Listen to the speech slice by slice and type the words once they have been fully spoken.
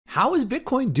How is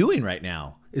Bitcoin doing right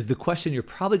now? Is the question you're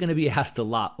probably going to be asked a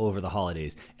lot over the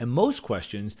holidays. And most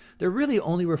questions, they're really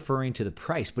only referring to the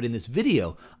price. But in this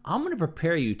video, I'm going to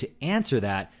prepare you to answer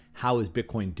that how is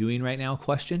Bitcoin doing right now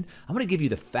question. I'm going to give you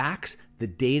the facts, the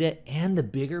data, and the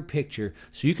bigger picture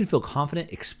so you can feel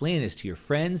confident explaining this to your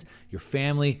friends, your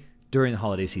family during the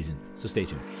holiday season. So stay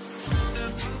tuned.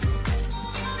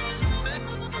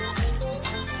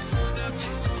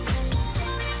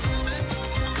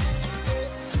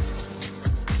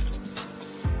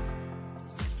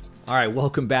 All right,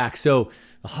 welcome back. So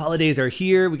the holidays are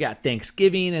here. We got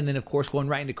Thanksgiving, and then of course going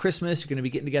right into Christmas. You're going to be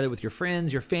getting together with your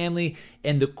friends, your family,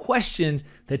 and the question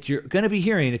that you're going to be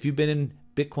hearing if you've been in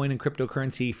Bitcoin and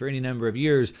cryptocurrency for any number of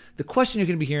years, the question you're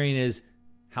going to be hearing is,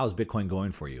 how's Bitcoin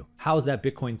going for you? How's that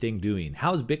Bitcoin thing doing?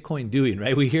 How's Bitcoin doing,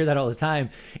 right? We hear that all the time.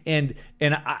 And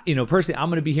I, personally, I'm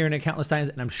going to be hearing it countless times,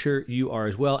 and I'm sure you are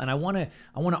as well. And I want to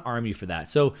arm you for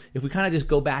that. So if we kind of just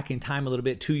go back in time a little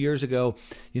bit, 2 years ago,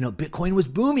 Bitcoin was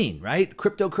booming, right?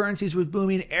 Cryptocurrencies was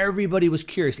booming. Everybody was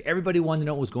curious. Everybody wanted to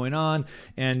know what was going on.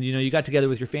 And, you got together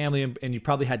with your family and you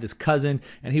probably had this cousin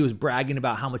and he was bragging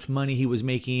about how much money he was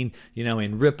making,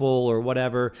 in Ripple or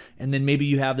whatever. And then maybe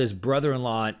you have this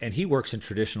brother-in-law and he works in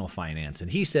traditional finance.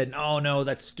 And he said, no,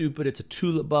 that's stupid. It's a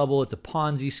tulip bubble. It's a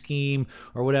Ponzi scheme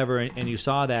or whatever. And you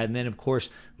saw that. And then, of course,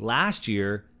 last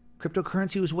year,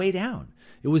 cryptocurrency was way down.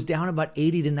 It was down about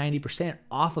 80 to 90%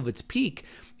 off of its peak.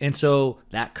 And so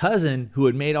that cousin who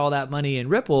had made all that money in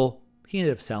Ripple, he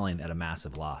ended up selling at a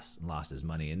massive loss and lost his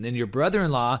money. And then your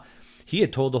brother-in-law, he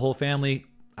had told the whole family,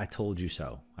 I told you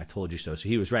so. I told you so. So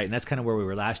he was right. And that's kind of where we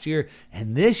were last year.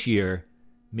 And this year,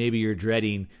 maybe you're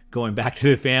dreading going back to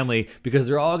the family because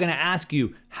they're all going to ask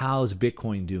you, how's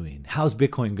Bitcoin doing? How's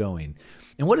Bitcoin going?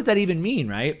 And what does that even mean,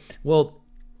 right? Well,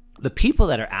 the people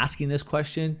that are asking this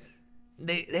question,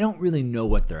 they don't really know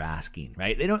what they're asking,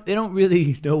 right? They don't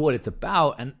really know what it's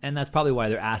about, and that's probably why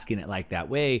they're asking it like that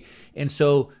way. And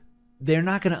so they're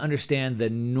not going to understand the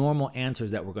normal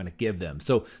answers that we're going to give them.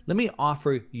 So let me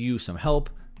offer you some help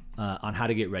on how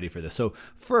to get ready for this. So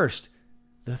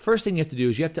the first thing you have to do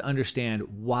is you have to understand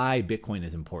why Bitcoin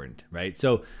is important, right?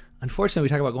 So unfortunately, we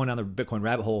talk about going down the Bitcoin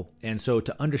rabbit hole. And so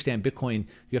to understand Bitcoin,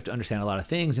 you have to understand a lot of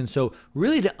things. And so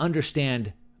really to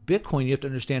understand Bitcoin, you have to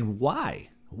understand why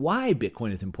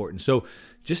Bitcoin is important. So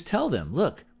just tell them,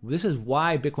 look, this is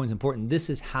why Bitcoin is important. This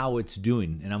is how it's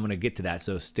doing. And I'm going to get to that.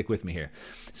 So stick with me here.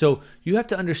 So you have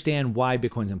to understand why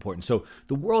Bitcoin is important. So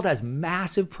the world has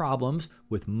massive problems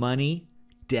with money,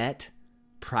 debt,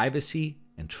 privacy,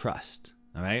 and trust.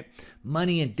 All right.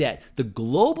 Money and debt. The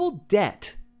global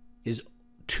debt is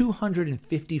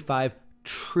 $255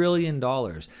 trillion.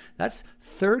 That's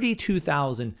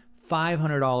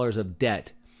 $32,500 of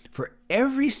debt for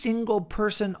every single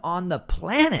person on the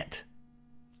planet.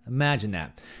 Imagine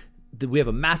that. We have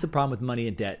a massive problem with money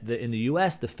and debt. In the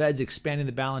US, the Fed's expanding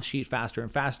the balance sheet faster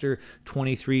and faster,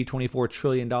 $24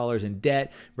 trillion in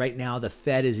debt. Right now, the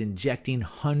Fed is injecting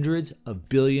hundreds of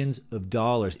billions of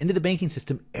dollars into the banking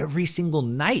system every single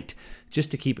night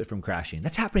just to keep it from crashing.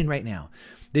 That's happening right now.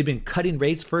 They've been cutting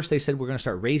rates. First, they said we're going to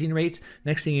start raising rates.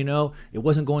 Next thing you know, it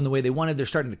wasn't going the way they wanted. They're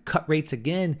starting to cut rates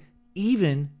again,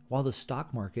 even while the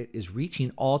stock market is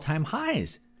reaching all-time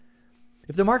highs.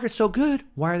 If the market's so good,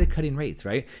 why are they cutting rates,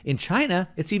 right? In China,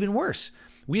 it's even worse.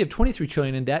 We have 23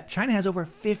 trillion in debt. China has over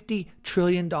 $50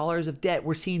 trillion of debt.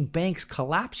 We're seeing banks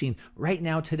collapsing right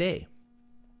now today.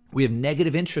 We have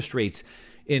negative interest rates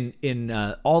in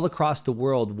all across the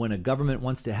world. When a government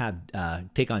wants to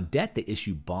take on debt, they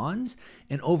issue bonds,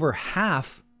 and over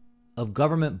half of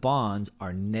government bonds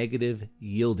are negative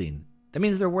yielding. That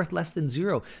means they're worth less than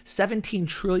zero. $17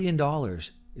 trillion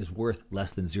is worth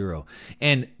less than zero.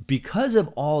 And because of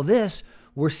all this,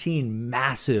 we're seeing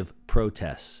massive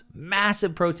protests.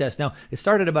 Massive protests. Now, it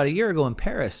started about a year ago in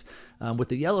Paris with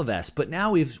the yellow vest, but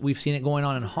now we've seen it going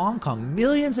on in Hong Kong.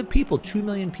 Millions of people, 2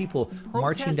 million people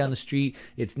marching down the street.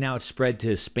 It's spread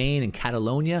to Spain and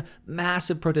Catalonia.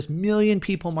 Massive protests. Million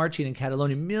people marching in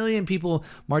Catalonia. Million people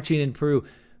marching in Peru.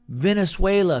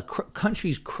 Venezuela,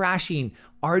 countries crashing.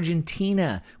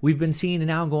 Argentina, we've been seeing it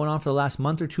now going on for the last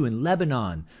month or two in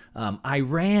Lebanon,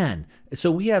 Iran.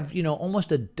 So we have,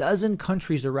 almost a dozen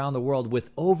countries around the world with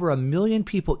over 1 million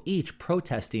people each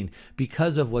protesting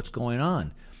because of what's going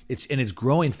on. It's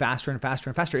growing faster and faster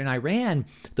and faster. In Iran,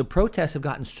 the protests have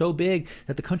gotten so big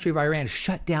that the country of Iran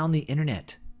shut down the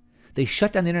internet. They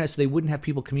shut down the internet so they wouldn't have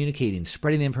people communicating,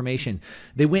 spreading the information.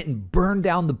 They went and burned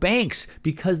down the banks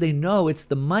because they know it's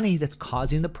the money that's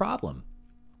causing the problem.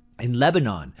 In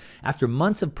Lebanon, after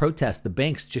months of protests, the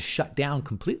banks just shut down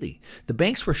completely. The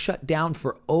banks were shut down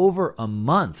for over a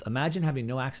month. Imagine having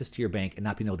no access to your bank and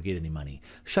not being able to get any money.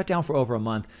 Shut down for over a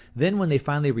month. Then when they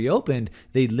finally reopened,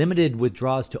 they limited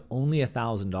withdrawals to only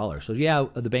 $1,000. So yeah,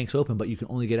 the bank's open, but you can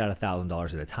only get out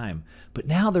 $1,000 at a time. But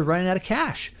now they're running out of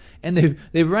cash. And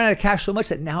they've run out of cash so much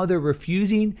that now they're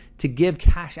refusing to give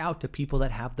cash out to people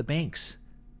that have the banks.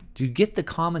 Do you get the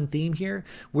common theme here?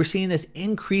 We're seeing this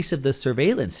increase of the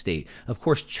surveillance state. Of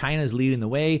course, China's leading the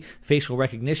way. Facial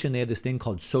recognition, they have this thing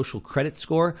called social credit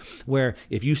score, where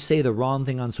if you say the wrong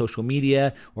thing on social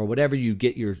media or whatever, you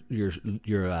get your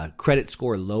credit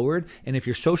score lowered. And if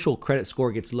your social credit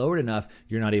score gets lowered enough,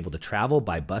 you're not able to travel,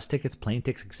 buy bus tickets, plane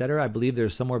tickets, etc. I believe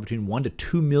there's somewhere between 1 to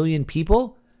 2 million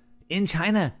people in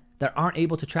China that aren't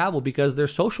able to travel because their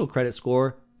social credit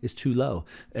score is too low.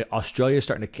 Australia is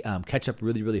starting to catch up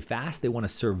really, really fast. They want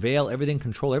to surveil everything,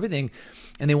 control everything,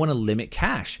 and they want to limit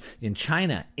cash. In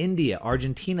China, India,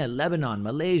 Argentina, Lebanon,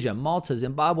 Malaysia, Malta,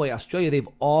 Zimbabwe, Australia, they've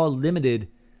all limited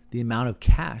the amount of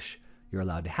cash you're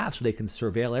allowed to have so they can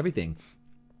surveil everything.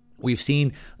 We've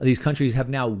seen these countries have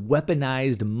now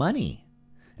weaponized money.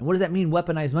 And what does that mean,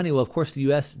 weaponized money? Well, of course, the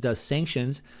U.S. does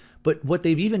sanctions, but what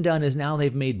they've even done is now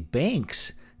they've made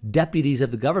banks deputies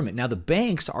of the government. Now, the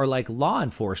banks are like law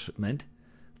enforcement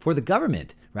for the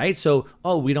government, right? So,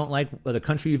 we don't like the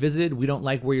country you visited. We don't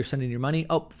like where you're sending your money.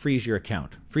 Freeze your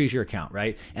account,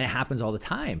 right? And it happens all the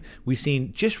time. We've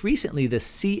seen just recently the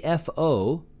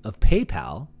CFO of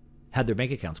PayPal had their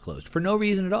bank accounts closed for no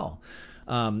reason at all.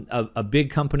 A big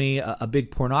company, a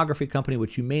big pornography company,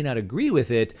 which you may not agree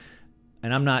with it,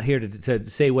 and I'm not here to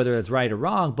say whether that's right or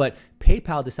wrong, but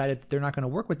PayPal decided that they're not going to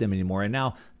work with them anymore. And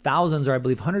now thousands, or I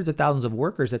believe hundreds of thousands of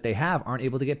workers that they have aren't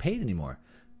able to get paid anymore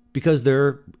because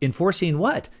they're enforcing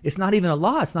what? It's not even a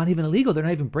law. It's not even illegal. They're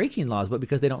not even breaking laws, but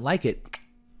because they don't like it,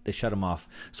 they shut them off.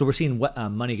 So we're seeing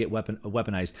money get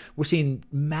weaponized. We're seeing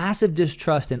massive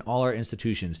distrust in all our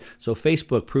institutions. So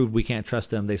Facebook proved we can't trust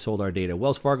them. They sold our data.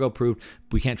 Wells Fargo proved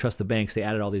we can't trust the banks. They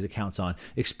added all these accounts on.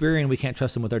 Experian, we can't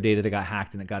trust them with our data. They got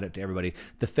hacked and it got it to everybody.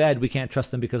 The Fed, we can't trust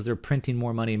them because they're printing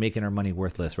more money, making our money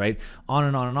worthless, right? On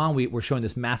and on and on. We're showing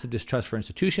this massive distrust for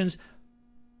institutions,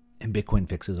 and Bitcoin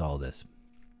fixes all of this.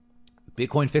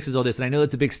 Bitcoin fixes all this. And I know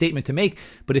that's a big statement to make,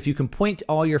 but if you can point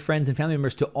all your friends and family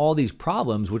members to all these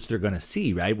problems, which they're going to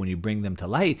see, right? When you bring them to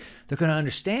light, they're going to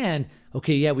understand,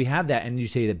 okay, yeah, we have that. And you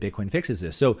say that Bitcoin fixes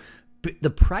this. So the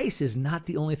price is not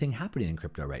the only thing happening in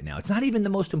crypto right now. It's not even the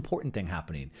most important thing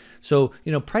happening. So,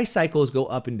 price cycles go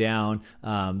up and down.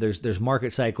 There's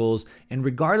market cycles. And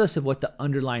regardless of what the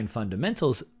underlying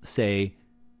fundamentals say,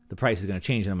 the price is going to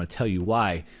change. And I'm going to tell you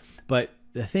why. But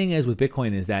the thing is with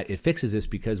Bitcoin is that it fixes this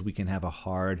because we can have a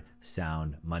hard,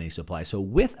 sound money supply. So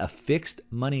with a fixed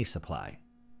money supply,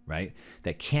 right,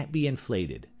 that can't be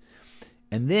inflated,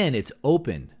 and then it's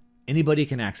open, anybody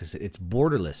can access it. It's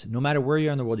borderless. No matter where you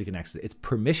are in the world, you can access it. It's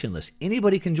permissionless.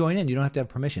 Anybody can join in. You don't have to have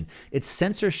permission. It's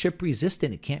censorship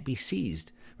resistant. It can't be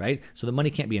seized, right? So the money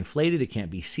can't be inflated. It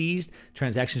can't be seized.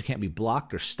 Transactions can't be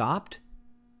blocked or stopped.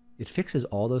 It fixes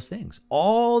all those things,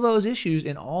 all those issues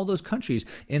in all those countries.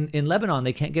 In Lebanon,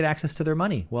 they can't get access to their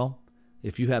money. Well,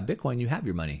 if you have Bitcoin, you have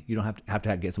your money. You don't have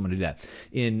to get someone to do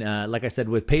that. Like I said,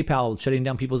 with PayPal shutting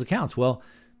down people's accounts, well,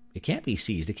 it can't be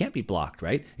seized. It can't be blocked,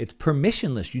 right? It's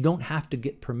permissionless. You don't have to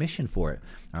get permission for it,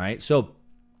 all right? So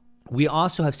we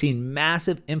also have seen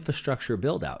massive infrastructure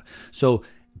build out. So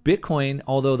Bitcoin,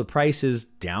 although the price is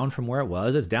down from where it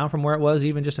was, it's down from where it was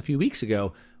even just a few weeks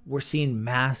ago, we're seeing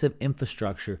massive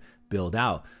infrastructure build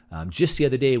out. Just the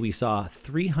other day, we saw a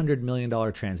 $300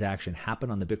 million transaction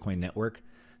happen on the Bitcoin network.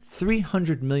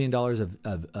 $300 million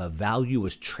of value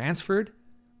was transferred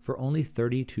for only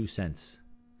 32 cents.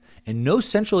 And no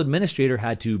central administrator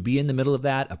had to be in the middle of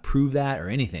that, approve that, or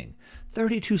anything.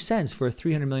 32 cents for a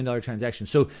 $300 million transaction.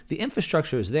 So the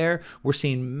infrastructure is there. We're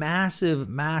seeing massive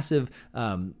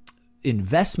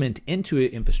investment into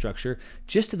infrastructure.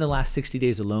 Just in the last 60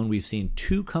 days alone, we've seen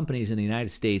 2 companies in the United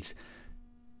States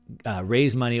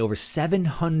raise money over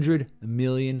 $700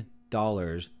 million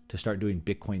to start doing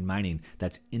Bitcoin mining.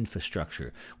 That's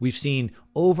infrastructure. We've seen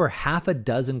over half a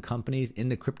dozen companies in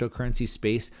the cryptocurrency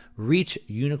space reach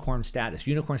unicorn status.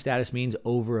 Unicorn status means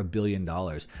over $1 billion.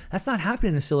 That's not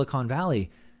happening in Silicon Valley.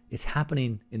 It's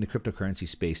happening in the cryptocurrency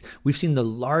space. We've seen the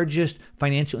largest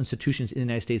financial institutions in the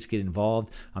United States get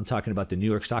involved. I'm talking about the New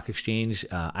York Stock Exchange.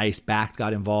 ICE-backed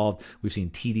got involved. We've seen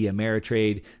TD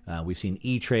Ameritrade. We've seen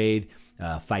E-Trade.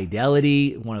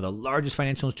 Fidelity, one of the largest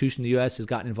financial institutions in the U.S., has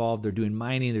gotten involved. They're doing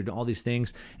mining. They're doing all these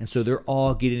things. And so they're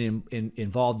all getting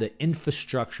involved. The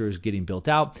infrastructure is getting built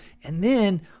out. And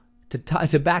then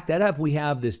To back that up, we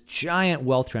have this giant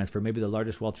wealth transfer, maybe the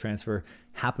largest wealth transfer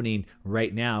happening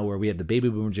right now, where we have the baby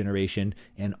boomer generation,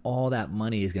 and all that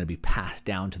money is going to be passed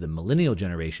down to the millennial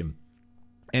generation.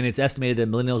 And it's estimated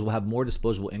that millennials will have more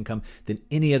disposable income than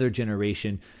any other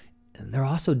generation. And they're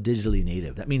also digitally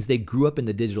native. That means they grew up in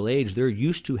the digital age. They're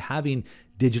used to having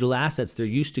digital assets. They're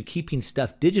used to keeping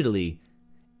stuff digitally.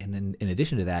 And then in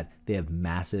addition to that, they have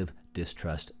massive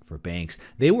distrust for banks.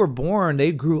 They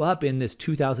grew up in this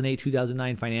 2008,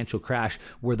 2009 financial crash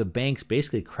where the banks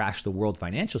basically crashed the world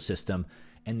financial system.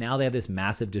 And now they have this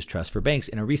massive distrust for banks.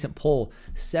 In a recent poll,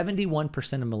 71%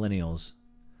 of millennials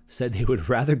said they would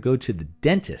rather go to the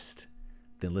dentist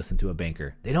than listen to a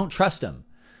banker. They don't trust them.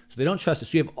 So they don't trust it.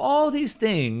 So you have all these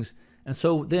things. And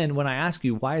so then when I ask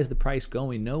you, why is the price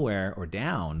going nowhere or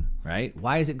down, right?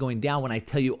 Why is it going down when I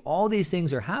tell you all these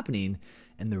things are happening?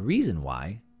 And the reason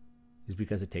why is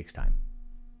because it takes time.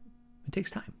 It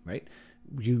takes time, right?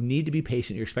 You need to be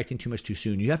patient. You're expecting too much too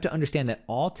soon. You have to understand that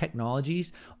all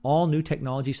new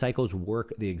technology cycles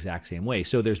work the exact same way.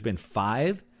 So there's been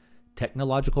 5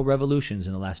 technological revolutions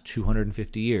in the last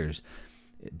 250 years.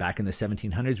 Back in the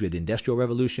 1700s, we had the Industrial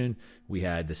Revolution, we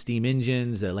had the steam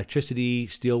engines, the electricity,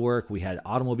 steelwork, we had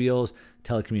automobiles,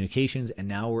 telecommunications, and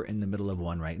now we're in the middle of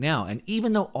one right now. And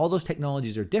even though all those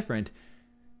technologies are different,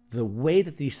 the way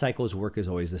that these cycles work is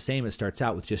always the same. It starts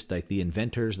out with just like the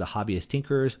inventors, the hobbyist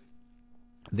tinkerers.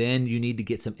 Then you need to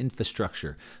get some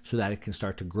infrastructure so that it can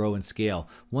start to grow and scale.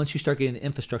 Once you start getting the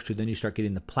infrastructure, then you start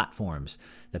getting the platforms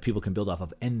that people can build off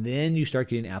of. And then you start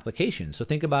getting applications. So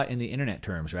think about in the internet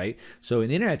terms, right? So in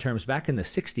the internet terms, back in the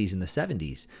 60s and the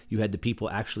 70s, you had the people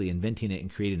actually inventing it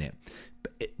and creating it.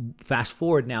 Fast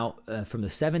forward now from the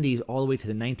 70s all the way to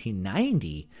the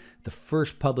 1990, the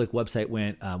first public website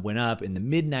went up. In the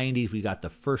mid-90s, we got the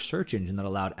first search engine that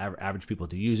allowed average people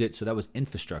to use it. So that was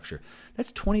infrastructure.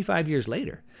 That's 25 years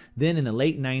later. Then in the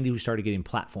late 90s, we started getting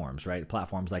platforms, right?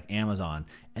 Platforms like Amazon.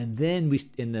 And then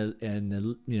in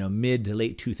the mid to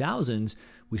late 2000s,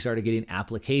 we started getting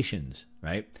applications,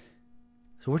 right?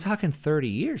 So we're talking 30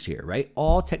 years here, right?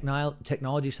 All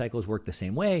technology cycles work the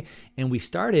same way. And we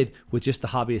started with just the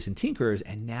hobbyists and tinkerers.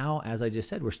 And now, as I just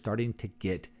said, we're starting to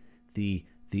get the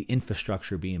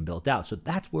infrastructure being built out. So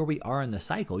that's where we are in the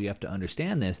cycle. You have to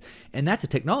understand this. And that's a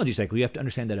technology cycle. You have to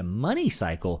understand that a money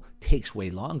cycle takes way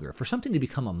longer. For something to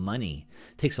become a money,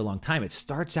 it takes a long time. It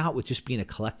starts out with just being a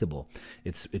collectible.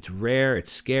 It's rare, it's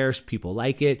scarce, people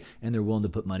like it, and they're willing to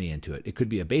put money into it. It could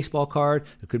be a baseball card,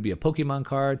 it could be a Pokemon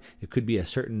card, it could be a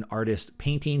certain artist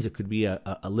paintings, it could be a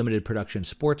limited production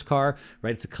sports car,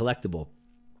 right? It's a collectible.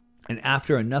 And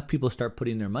after enough people start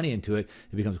putting their money into it,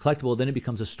 it becomes collectible, then it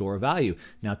becomes a store of value.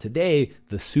 Now today,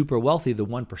 the super wealthy, the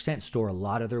 1%, store a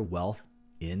lot of their wealth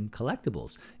in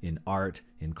collectibles, in art,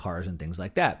 in cars, and things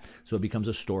like that. So it becomes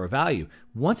a store of value.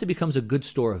 Once it becomes a good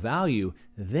store of value,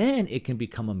 then it can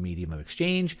become a medium of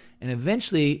exchange, and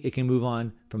eventually it can move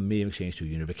on from a medium of exchange to a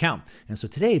unit of account. And so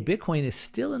today, Bitcoin is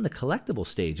still in the collectible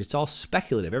stage. It's all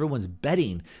speculative. Everyone's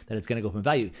betting that it's going to go up in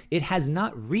value. It has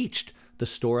not reached the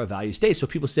store of value stage. So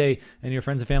people say, and your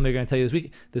friends and family are going to tell you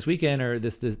this weekend or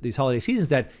these holiday seasons,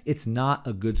 that it's not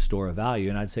a good store of value.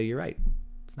 And I'd say you're right.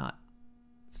 It's not.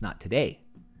 It's not today.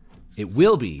 It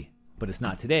will be, but it's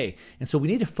not today. And so we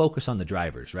need to focus on the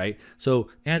drivers, right? So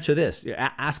answer this.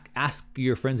 Ask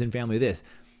your friends and family this.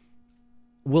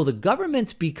 Will the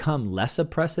governments become less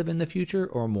oppressive in the future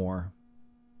or more?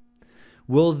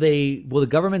 Will the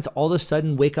governments all of a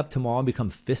sudden wake up tomorrow and become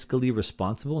fiscally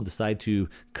responsible and decide to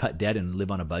cut debt and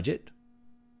live on a budget?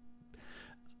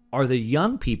 Are the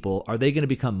young people, are they going to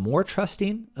become more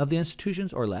trusting of the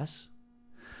institutions or less?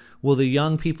 Will the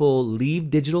young people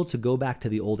leave digital to go back to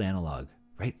the old analog,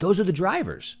 right? Those are the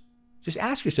drivers. Just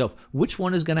ask yourself, which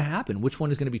one is going to happen? Which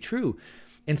one is going to be true?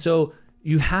 And so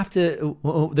you have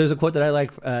to, there's a quote that I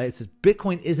like. It says,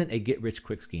 Bitcoin isn't a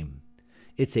get-rich-quick scheme.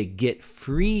 It's a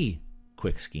get-free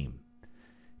quick scheme.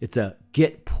 It's a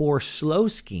get poor slow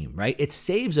scheme, right? It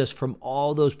saves us from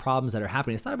all those problems that are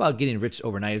happening. It's not about getting rich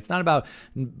overnight. It's not about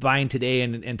buying today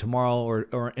and tomorrow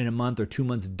or in a month or 2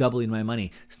 months doubling my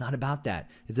money. It's not about that.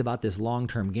 It's about this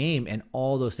long-term game, and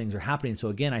all those things are happening. So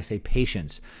again, I say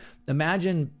patience.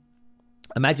 Imagine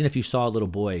if you saw a little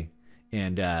boy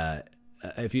and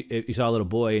if you saw a little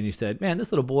boy and you said, man,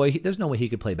 this little boy, there's no way he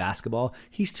could play basketball.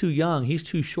 He's too young. He's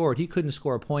too short. He couldn't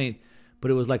score a point. But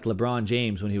it was like LeBron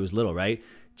James when he was little, right?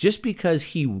 Just because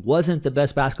he wasn't the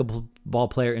best basketball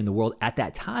player in the world at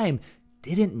that time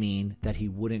didn't mean that he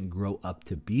wouldn't grow up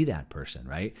to be that person,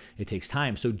 right? It takes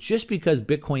time. So just because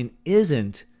Bitcoin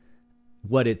isn't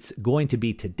what it's going to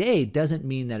be today doesn't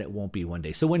mean that it won't be one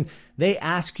day. So when they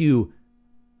ask you,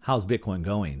 how's Bitcoin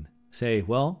going? Say,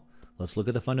 well, let's look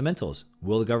at the fundamentals.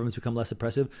 Will the governments become less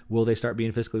oppressive? Will they start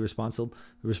being fiscally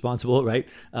responsible, right?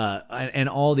 And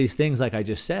all these things, like I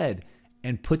just said,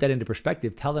 and put that into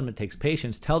perspective. Tell them it takes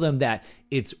patience. Tell them that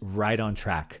it's right on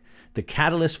track. The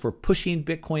catalysts for pushing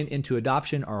Bitcoin into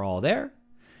adoption are all there.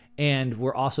 And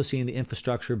we're also seeing the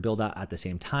infrastructure build out at the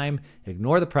same time.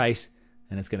 Ignore the price,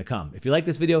 and it's going to come. If you like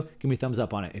this video, give me a thumbs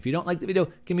up on it. If you don't like the video,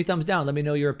 give me a thumbs down. Let me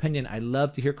know your opinion. I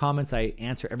love to hear comments. I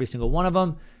answer every single one of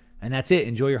them. And that's it.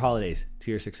 Enjoy your holidays.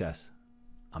 To your success.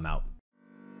 I'm out.